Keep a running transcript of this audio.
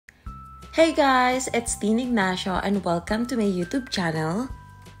Hey guys, it's Dean Ignacio and welcome to my YouTube channel.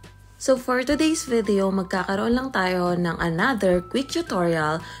 So for today's video, magkakaroon lang tayo ng another quick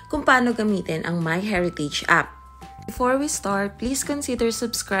tutorial kung paano gamitin ang MyHeritage app. Before we start, please consider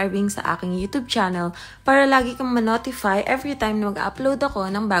subscribing sa aking YouTube channel para lagi kang ma-notify every time na mag-upload ako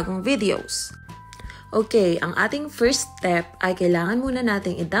ng bagong videos. Okay, ang ating first step ay kailangan muna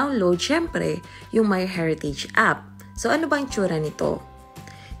nating i-download syempre yung MyHeritage app. So ano bang tsura nito?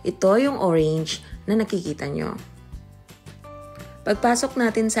 Ito yung orange na nakikita nyo. Pagpasok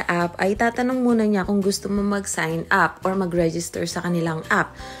natin sa app ay tatanong muna niya kung gusto mo mag-sign up or mag-register sa kanilang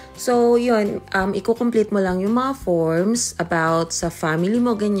app. So yun, i-complete mo lang yung mga forms about sa family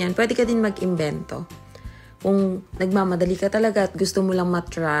mo, ganyan. Pwede ka din mag-imbento. Kung nagmamadali ka talaga at gusto mo lang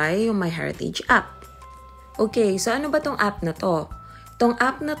matry yung MyHeritage app. Okay, so ano ba tong app na to? Itong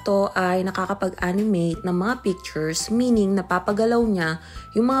app na to ay nakakapag-animate ng mga pictures, meaning napapagalaw niya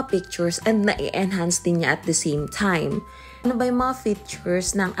yung mga pictures and na-enhance din niya at the same time. Ano ba yung mga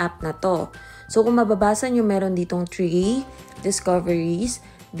features ng app na to? So kung mababasa nyo, meron ditong tree, discoveries,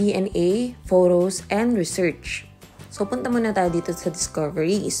 DNA, photos, and research. So punta muna tayo dito sa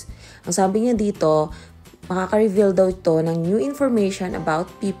discoveries. Ang sabi niya dito, makaka-reveal daw ito ng new information about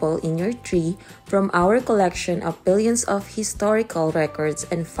people in your tree from our collection of billions of historical records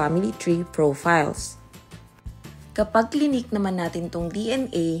and family tree profiles. Kapag clinic naman natin tong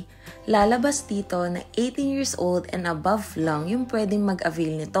DNA, lalabas dito na 18 years old and above lang yung pwedeng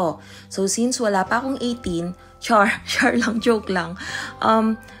mag-avail nito. So since wala pa akong 18, char lang, joke lang.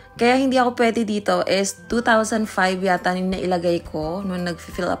 Kaya hindi ako pwede dito is 2005 yata yung nailagay ko nung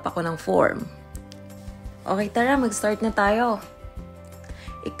nag-fill up ako ng form. Okay, tara, mag-start na tayo.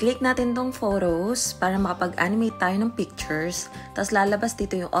 I-click natin tong photos para makapag-animate tayo ng pictures. Tapos lalabas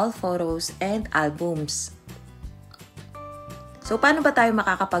dito yung all photos and albums. So, paano ba tayo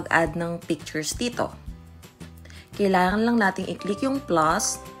makakapag-add ng pictures dito? Kailangan lang natin i-click yung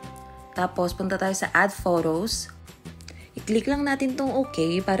plus. Tapos, punta tayo sa add photos. I-click lang natin tong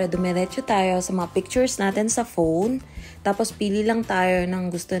okay para dumiretso tayo sa mga pictures natin sa phone. Tapos, pili lang tayo ng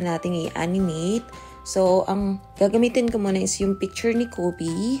gusto nating i-animate. So, ang gagamitin ko muna is yung picture ni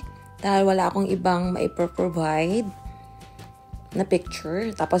Kobe dahil wala akong ibang maipro-provide na picture.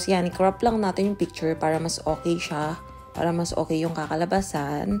 Tapos yan, i-crop lang natin yung picture para mas okay siya, para mas okay yung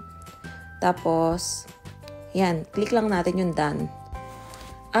kakalabasan. Tapos, yan, click lang natin yung done.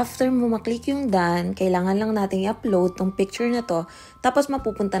 After mo maklik yung done, kailangan lang natin i-upload tong picture na to, tapos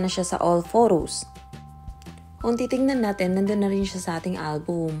mapupunta na siya sa all photos. Kung titingnan natin, nandun na rin siya sa ating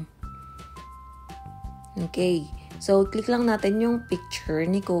album. Okay, so click lang natin yung picture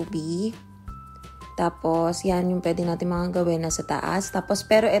ni Kobe. Tapos, yan yung pwede natin mga gawin na sa taas. Tapos,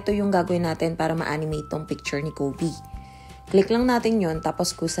 pero ito yung gagawin natin para ma-animate tong picture ni Kobe. Click lang natin yon,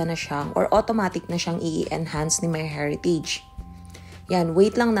 tapos kusa na siyang, or automatic na siyang i-enhance ni MyHeritage. Yan,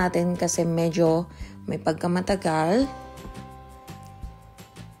 wait lang natin kasi medyo may pagkamatagal.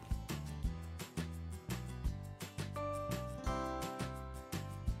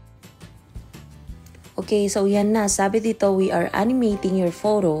 Okay, so yan na. Sabi dito, we are animating your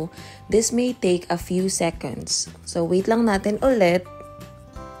photo. This may take a few seconds. So, wait lang natin ulit.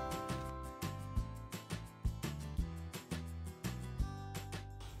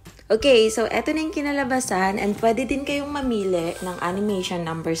 Okay, so eto na yung kinalabasan and pwede din kayong mamili ng animation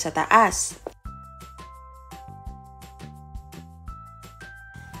number sa taas.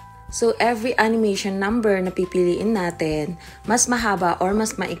 So, every animation number na pipiliin natin, mas mahaba or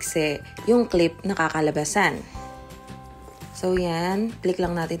mas maikse yung clip na kakalabasan. So, yan. Click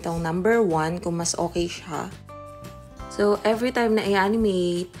lang natin tong number 1 kung mas okay siya. So, every time na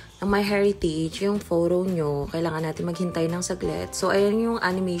i-animate ng MyHeritage yung photo nyo, kailangan natin maghintay ng saglit. So, ayan yung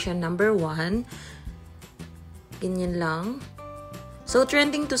animation number 1. Ganyan lang. So,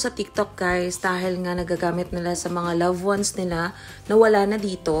 trending to sa TikTok guys dahil nga nagagamit nila sa mga loved ones nila na wala na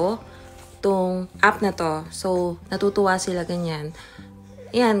dito tong app na to. So, natutuwa sila ganyan.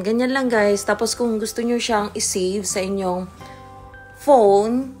 Yan, ganyan lang guys. Tapos kung gusto nyo siyang i-save sa inyong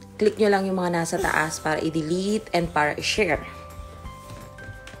phone, click nyo lang yung mga nasa taas para i-delete and para i-share.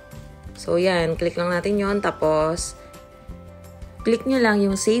 So, yan. Click lang natin yon. Tapos, click nyo lang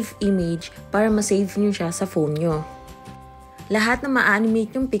yung save image para ma-save nyo siya sa phone nyo. Lahat na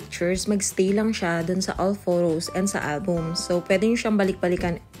ma-animate yung pictures, mag-stay lang siya dun sa all photos and sa albums. So, pwede nyo siyang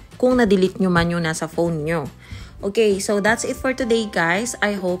balik-balikan kung na-delete nyo man yung nasa phone nyo. Okay, so that's it for today guys.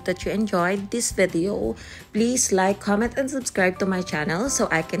 I hope that you enjoyed this video. Please like, comment, and subscribe to my channel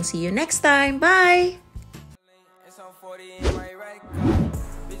so I can see you next time. Bye!